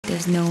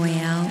there's no way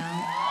out.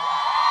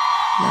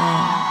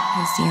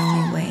 Love is the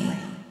only way.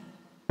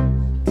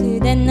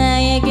 그댄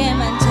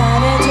나에게만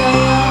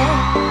잘해줘요.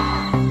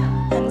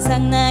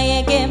 항상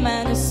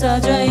나에게만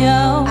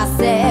웃어줘요. I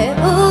said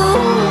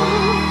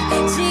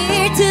ooh,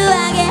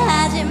 질투하게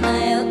하지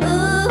마요.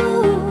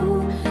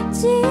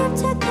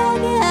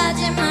 집착하게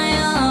하지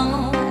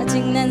마요.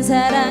 아직 난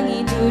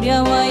사랑이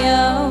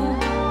두려워요.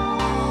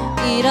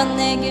 이런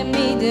내게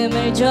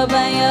믿음을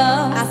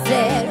줘봐요. I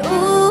said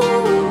ooh,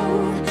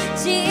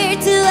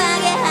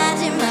 질투하게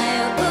하지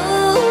마요.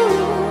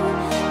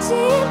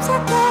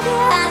 집착하게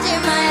하지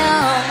마요.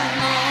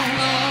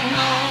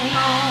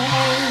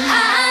 I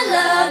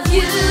love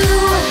you.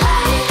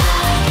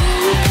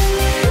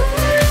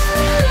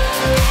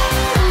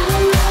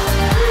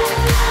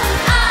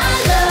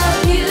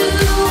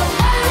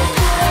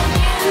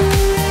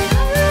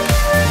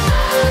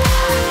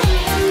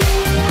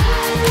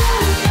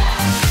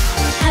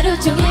 하루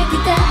종일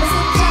그대 모습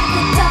자꾸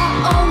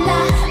떠올라.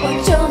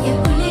 온종일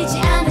울리지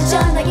않는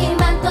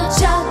전화기만 또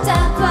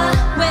쳐다봐.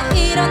 왜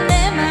이런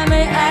내 맘을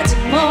아직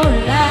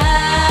몰라.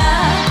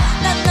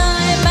 난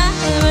너의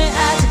마음을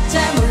아직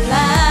잘 몰라.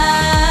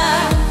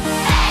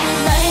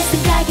 너의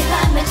생각에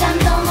밤에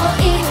잠도 못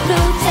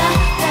이루자.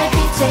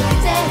 달빛에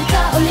그대를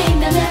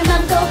떠올리며 내 맘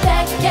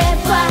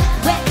고백해봐.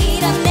 왜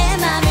이런 내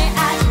맘을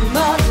아직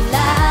몰라.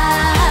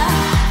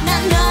 난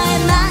너의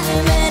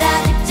마음을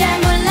아직 잘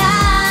몰라.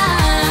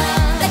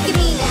 Look at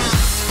me now.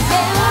 내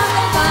맘을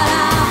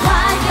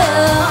바라봐요.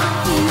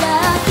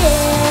 이렇게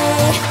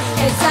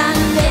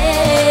해산돼.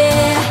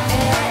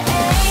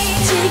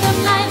 지금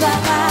날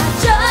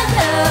바라줘요.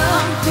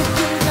 듣기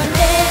전에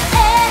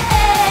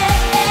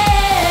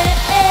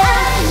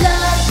I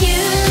love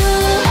you.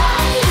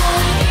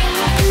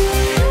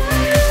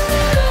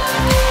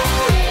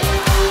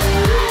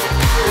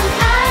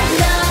 I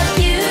love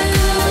you.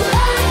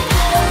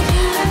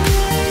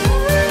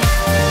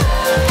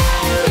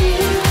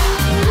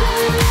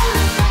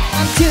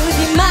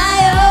 멈추지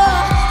마요.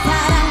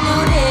 사랑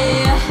노래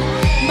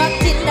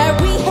멋진 날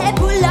위해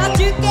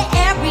불러줄게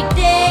every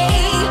day.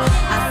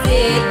 I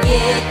said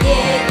yeah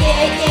yeah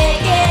yeah yeah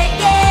yeah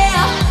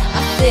yeah.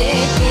 I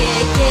said yeah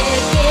yeah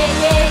yeah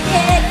yeah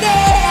yeah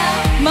yeah.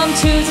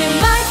 멈추지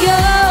마요.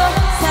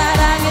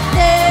 사랑의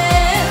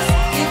dance.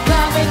 이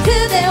밤을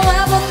그대와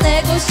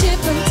보내고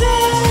싶은데.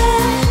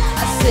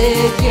 I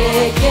said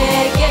yeah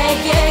yeah yeah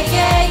yeah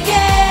yeah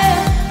yeah.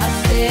 I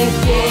said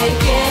yeah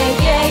yeah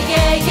yeah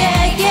yeah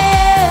yeah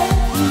yeah.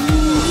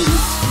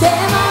 내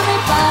맘을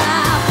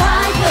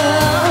바라봐요.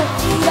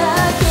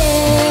 이렇게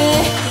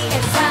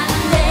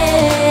애산돼.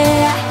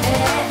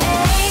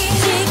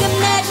 지금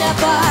날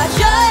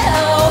잡아줘요.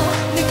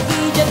 늦기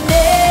전에.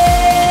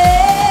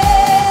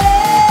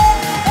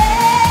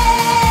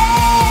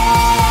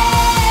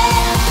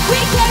 We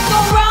can't go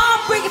wrong,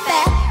 bring it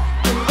back.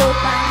 또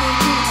빨리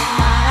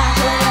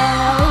말아줘요.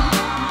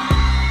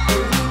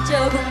 우린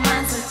조금만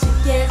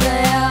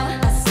솔직해져요.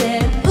 I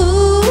said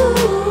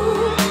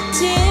ooh,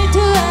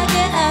 질투하게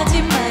하지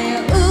마요.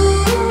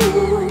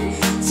 Ooh,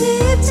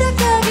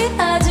 집착하게